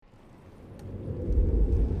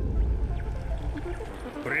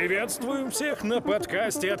Приветствуем всех на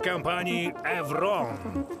подкасте от компании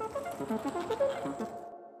Evron.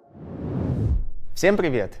 Всем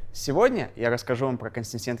привет! Сегодня я расскажу вам про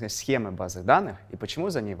консистентность схемы базы данных и почему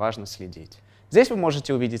за ней важно следить. Здесь вы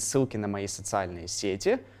можете увидеть ссылки на мои социальные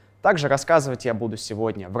сети. Также рассказывать я буду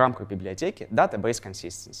сегодня в рамках библиотеки Database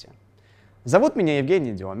Consistency. Зовут меня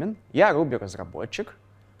Евгений Демин, я Ruby-разработчик.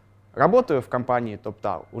 Работаю в компании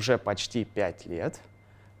Toptal уже почти 5 лет.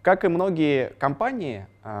 Как и многие компании,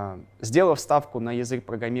 сделав ставку на язык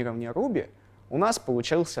программирования Ruby, у нас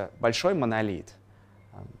получился большой монолит.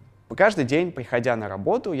 Каждый день, приходя на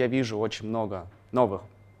работу, я вижу очень много новых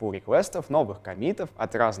pull-реквестов, новых коммитов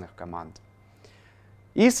от разных команд.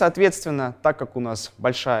 И, соответственно, так как у нас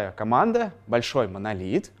большая команда, большой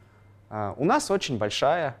монолит, у нас очень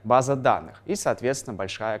большая база данных и, соответственно,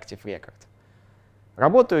 большая ActiveRecord.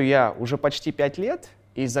 Работаю я уже почти 5 лет,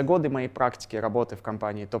 и за годы моей практики работы в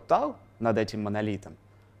компании Toptal над этим монолитом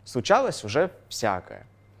случалось уже всякое.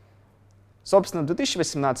 Собственно,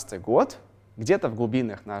 2018 год, где-то в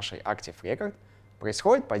глубинах нашей ActiveRecord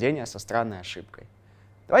происходит падение со странной ошибкой.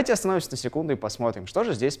 Давайте остановимся на секунду и посмотрим, что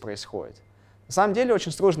же здесь происходит. На самом деле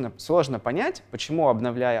очень сложно понять, почему,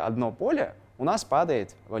 обновляя одно поле, у нас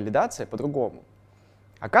падает валидация по-другому.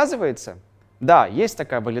 Оказывается, да, есть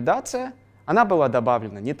такая валидация. Она была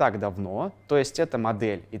добавлена не так давно, то есть эта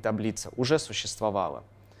модель и таблица уже существовала.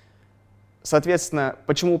 Соответственно,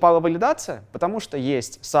 почему упала валидация? Потому что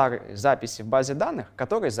есть записи в базе данных,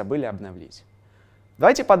 которые забыли обновить.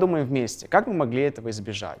 Давайте подумаем вместе, как мы могли этого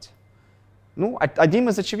избежать. Одним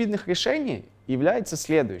из очевидных решений является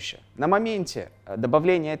следующее. На моменте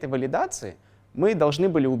добавления этой валидации мы должны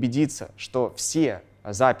были убедиться, что все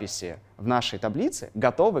записи в нашей таблице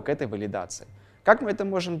готовы к этой валидации. Как мы это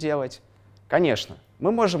можем делать? Конечно,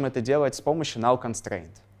 мы можем это делать с помощью null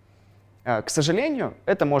constraint. К сожалению,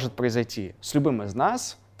 это может произойти с любым из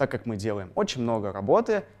нас, так как мы делаем очень много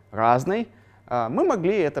работы разной, мы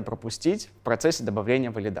могли это пропустить в процессе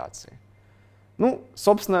добавления валидации.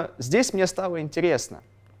 Собственно, здесь мне стало интересно,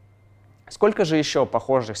 сколько же еще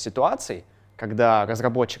похожих ситуаций, когда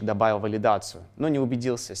разработчик добавил валидацию, но не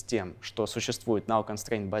убедился с тем, что существует null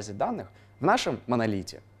constraint в базе данных, в нашем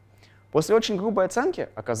монолите. После очень грубой оценки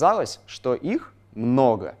оказалось, что их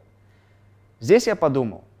много. Здесь я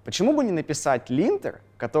подумал, почему бы не написать линтер,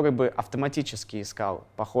 который бы автоматически искал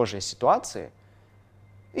похожие ситуации,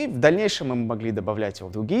 и в дальнейшем мы могли добавлять его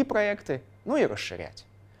в другие проекты, и расширять.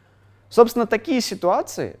 Собственно, такие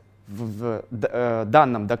ситуации в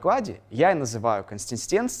данном докладе я и называю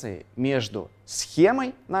консистенцией между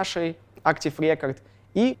схемой нашей ActiveRecord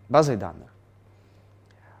и базой данных.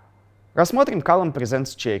 Рассмотрим column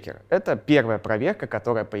presents checker. Это первая проверка,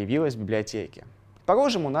 которая появилась в библиотеке.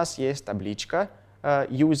 Положим, у нас есть табличка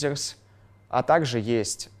users, а также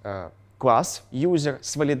есть класс user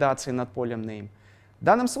с валидацией над полем name. В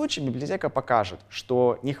данном случае библиотека покажет,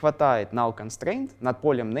 что не хватает null constraint над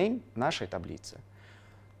полем name нашей таблицы.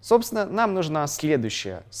 Собственно, нам нужна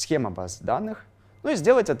следующая схема баз данных, и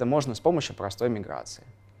сделать это можно с помощью простой миграции.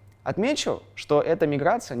 Отмечу, что эта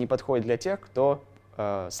миграция не подходит для тех, кто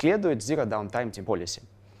следует Zero Downtime Team Policy.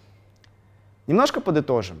 Немножко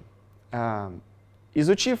подытожим.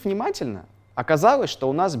 Изучив внимательно, оказалось, что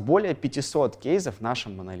у нас более 500 кейсов в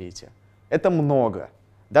нашем монолите. Это много.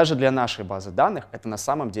 Даже для нашей базы данных это на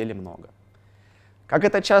самом деле много. Как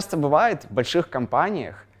это часто бывает в больших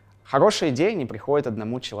компаниях, хорошая идея не приходит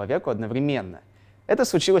одному человеку одновременно. Это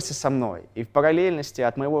случилось и со мной. И в параллельности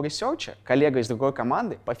от моего ресерча коллега из другой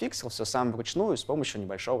команды пофиксил все сам вручную с помощью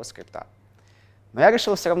небольшого скрипта. Но я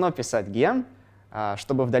решил все равно писать ген,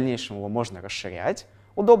 чтобы в дальнейшем его можно расширять,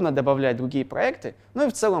 удобно добавлять другие проекты, и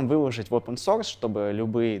в целом выложить в open source, чтобы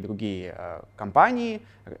любые другие компании,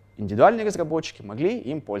 индивидуальные разработчики могли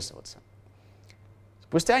им пользоваться.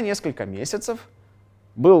 Спустя несколько месяцев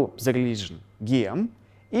был зарелизен гем,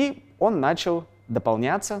 и он начал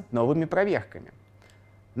дополняться новыми проверками.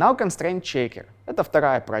 Null constraint checker — это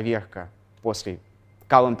вторая проверка после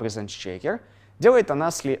column presents checker. Делает она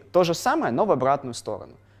то же самое, но в обратную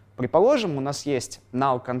сторону. Предположим, у нас есть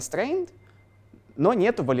null constraint, но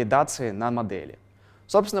нет валидации на модели.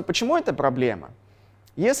 Собственно, почему это проблема?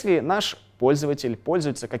 Если наш пользователь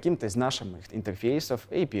пользуется каким-то из наших интерфейсов,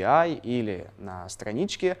 API или на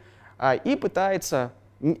страничке, и пытается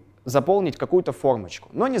заполнить какую-то формочку,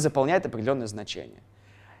 но не заполняет определенное значение.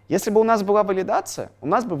 Если бы у нас была валидация, у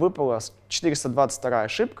нас бы выпала 422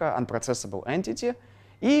 ошибка unprocessable entity,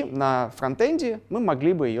 и на фронтенде мы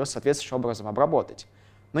могли бы ее соответствующим образом обработать.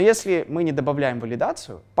 Но если мы не добавляем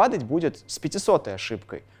валидацию, падать будет с 500-й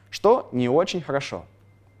ошибкой, что не очень хорошо.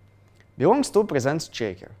 Belongs to presents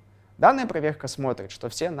checker. Данная проверка смотрит, что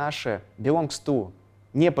все наши belongs to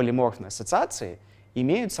неполиморфные ассоциации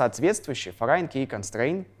имеют соответствующий foreign key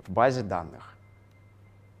constraint в базе данных.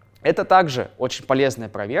 Это также очень полезная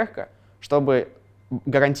проверка, чтобы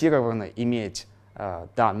гарантированно иметь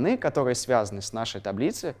данные, которые связаны с нашей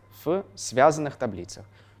таблицей, в связанных таблицах,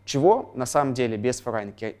 чего на самом деле без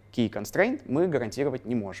foreign key constraint мы гарантировать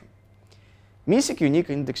не можем. Missing Unique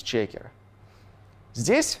Index Checker.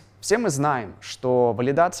 Здесь все мы знаем, что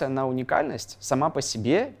валидация на уникальность сама по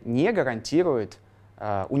себе не гарантирует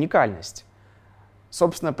уникальность.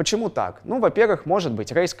 Собственно, почему так? Ну, во-первых, может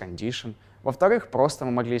быть race condition, во-вторых, просто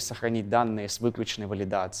мы могли сохранить данные с выключенной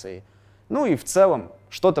валидацией. Ну и в целом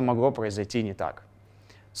что-то могло произойти не так.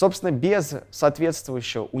 Собственно, без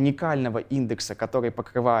соответствующего уникального индекса, который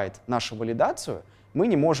покрывает нашу валидацию, мы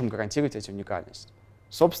не можем гарантировать эту уникальность.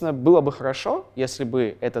 Собственно, было бы хорошо, если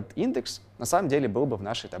бы этот индекс на самом деле был бы в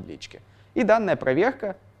нашей табличке. И данная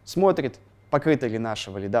проверка смотрит, покрыта ли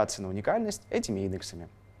наша валидация на уникальность этими индексами.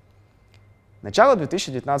 Начало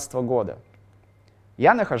 2019 года.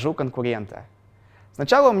 Я нахожу конкурента.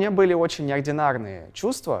 Сначала у меня были очень неординарные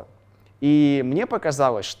чувства, и мне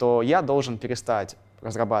показалось, что я должен перестать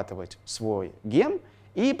разрабатывать свой гем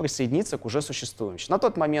и присоединиться к уже существующему. На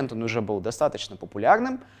тот момент он уже был достаточно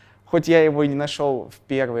популярным, хоть я его и не нашел в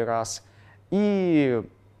первый раз, и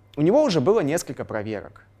у него уже было несколько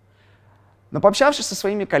проверок. Но пообщавшись со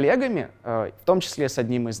своими коллегами, в том числе с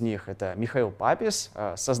одним из них, это Михаил Папис,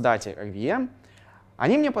 создатель RVM,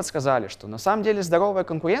 они мне подсказали, что на самом деле здоровая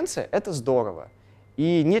конкуренция — это здорово,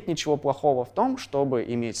 и нет ничего плохого в том, чтобы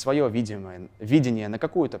иметь свое видение на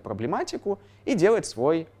какую-то проблематику и делать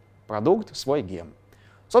свой продукт, свой гем.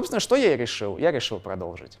 Собственно, что я и решил? Я решил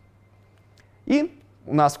продолжить. И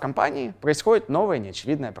у нас в компании происходит новая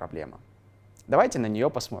неочевидная проблема. Давайте на нее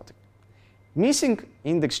посмотрим. Missing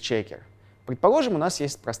Index Checker. Предположим, у нас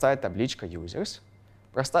есть простая табличка Users,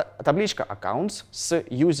 табличка Accounts с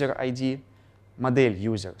User ID, модель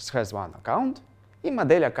User с has one account и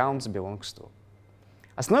модель Accounts belongs to.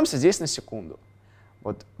 Остановимся здесь на секунду.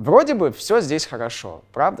 Вот вроде бы все здесь хорошо,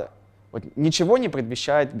 правда? Вот ничего не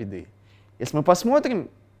предвещает беды. Если мы посмотрим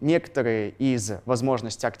некоторые из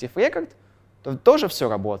возможностей ActiveRecord, то тоже все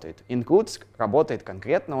работает. Includes работает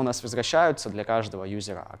конкретно, у нас возвращаются для каждого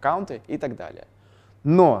юзера аккаунты и так далее.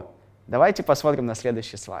 Но давайте посмотрим на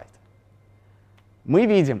следующий слайд. Мы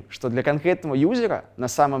видим, что для конкретного юзера на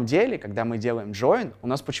самом деле, когда мы делаем join, у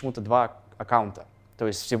нас почему-то два аккаунта, то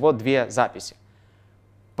есть всего две записи.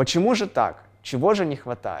 Почему же так? Чего же не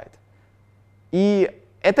хватает? И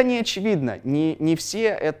это не очевидно, не все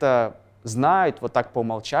это знают вот так по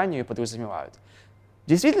умолчанию и подразумевают. В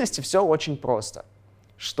действительности все очень просто,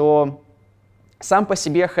 что сам по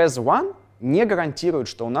себе has one не гарантирует,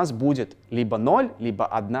 что у нас будет либо 0, либо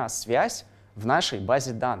одна связь в нашей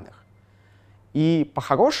базе данных. И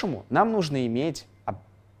по-хорошему нам нужно иметь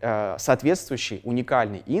соответствующий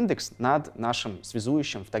уникальный индекс над нашим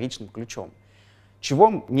связующим вторичным ключом,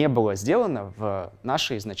 чего не было сделано в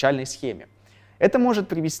нашей изначальной схеме. Это может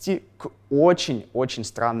привести к очень-очень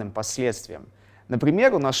странным последствиям.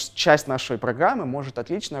 Например, часть нашей программы может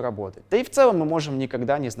отлично работать. Да и в целом мы можем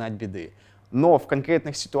никогда не знать беды. Но в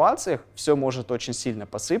конкретных ситуациях все может очень сильно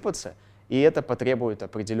посыпаться, и это потребует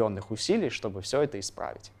определенных усилий, чтобы все это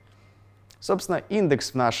исправить. Собственно,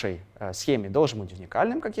 индекс в нашей схеме должен быть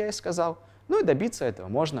уникальным, как я и сказал. Ну и добиться этого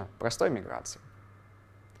можно простой миграцией.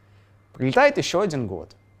 Прилетает еще один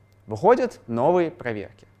год. Выходят новые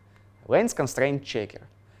проверки. Length Constraint Checker.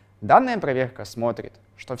 Данная проверка смотрит,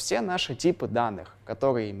 что все наши типы данных,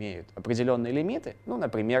 которые имеют определенные лимиты, ну,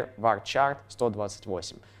 например, varchar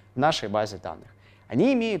 128 в нашей базе данных,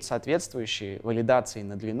 они имеют соответствующие валидации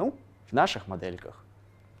на длину в наших модельках.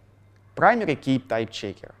 Primary Key Type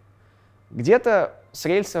Checker. Где-то с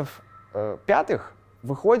рельсов пятых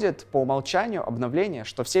выходит по умолчанию обновление,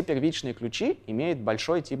 что все первичные ключи имеют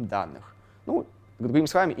большой тип данных. Ну, говорим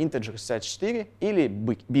с вами integer 64 или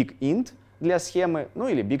big int для схемы, ну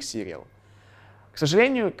или big serial. К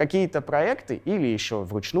сожалению, какие-то проекты или еще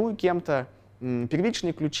вручную кем-то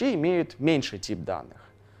первичные ключи имеют меньший тип данных.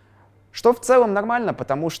 Что в целом нормально,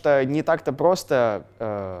 потому что не так-то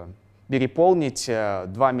просто переполнить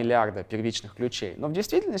 2 миллиарда первичных ключей. Но в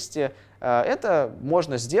действительности это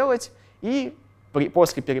можно сделать, и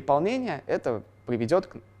после переполнения это приведет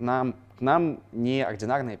к нам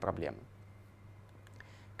неординарные проблемы.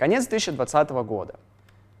 Конец 2020 года.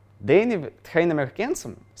 Дэйни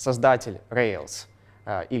Тхейнемер-Кенсен, создатель Rails,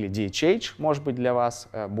 или DHH, может быть, для вас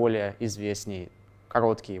более известней,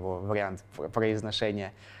 короткий его вариант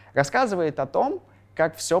произношения, рассказывает о том,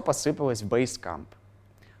 как все посыпалось в Basecamp.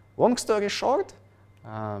 Long story short,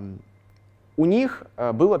 у них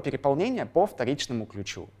было переполнение по вторичному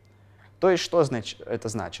ключу. То есть что это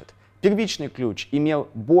значит? Первичный ключ имел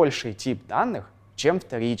больший тип данных, чем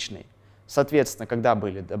вторичный. Соответственно, когда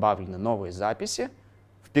были добавлены новые записи,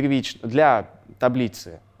 для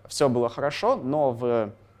таблицы все было хорошо, но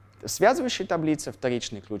в связывающей таблице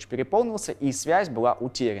вторичный ключ переполнился, и связь была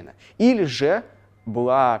утеряна. Или же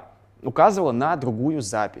указывала на другую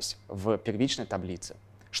запись в первичной таблице,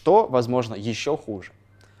 что, возможно, еще хуже.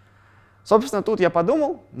 Собственно, тут я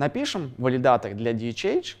подумал, напишем валидатор для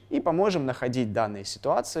DHH и поможем находить данные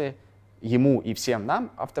ситуации ему и всем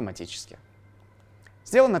нам автоматически.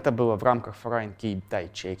 Сделано это было в рамках foreign key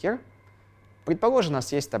type checker. Предположим, у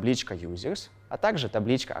нас есть табличка users, а также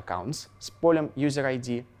табличка accounts с полем user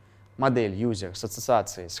ID, модель user с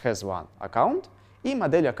ассоциацией с has one account и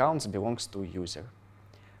модель accounts belongs to user.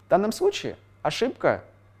 В данном случае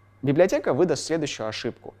библиотека выдаст следующую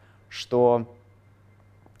ошибку, что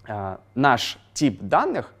наш тип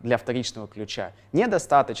данных для вторичного ключа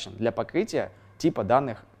недостаточен для покрытия типа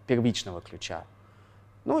данных первичного ключа.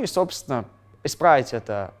 Ну и, собственно, исправить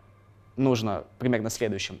это нужно примерно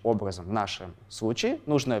следующим образом в нашем случае.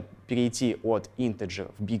 Нужно перейти от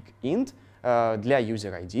integer в big int для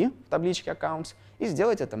user ID в табличке accounts, и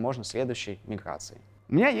сделать это можно следующей миграцией.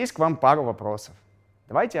 У меня есть к вам пару вопросов.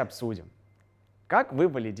 Давайте обсудим. Как вы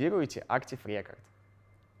валидируете ActiveRecord?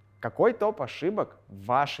 Какой топ ошибок в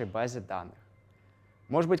вашей базе данных?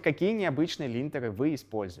 Может быть, какие необычные линтеры вы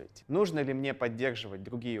используете? Нужно ли мне поддерживать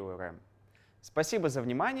другие ORM? Спасибо за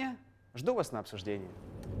внимание. Жду вас на обсуждении.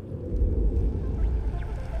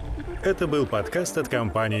 Это был подкаст от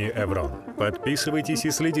компании Evron. Подписывайтесь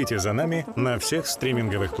и следите за нами на всех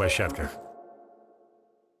стриминговых площадках.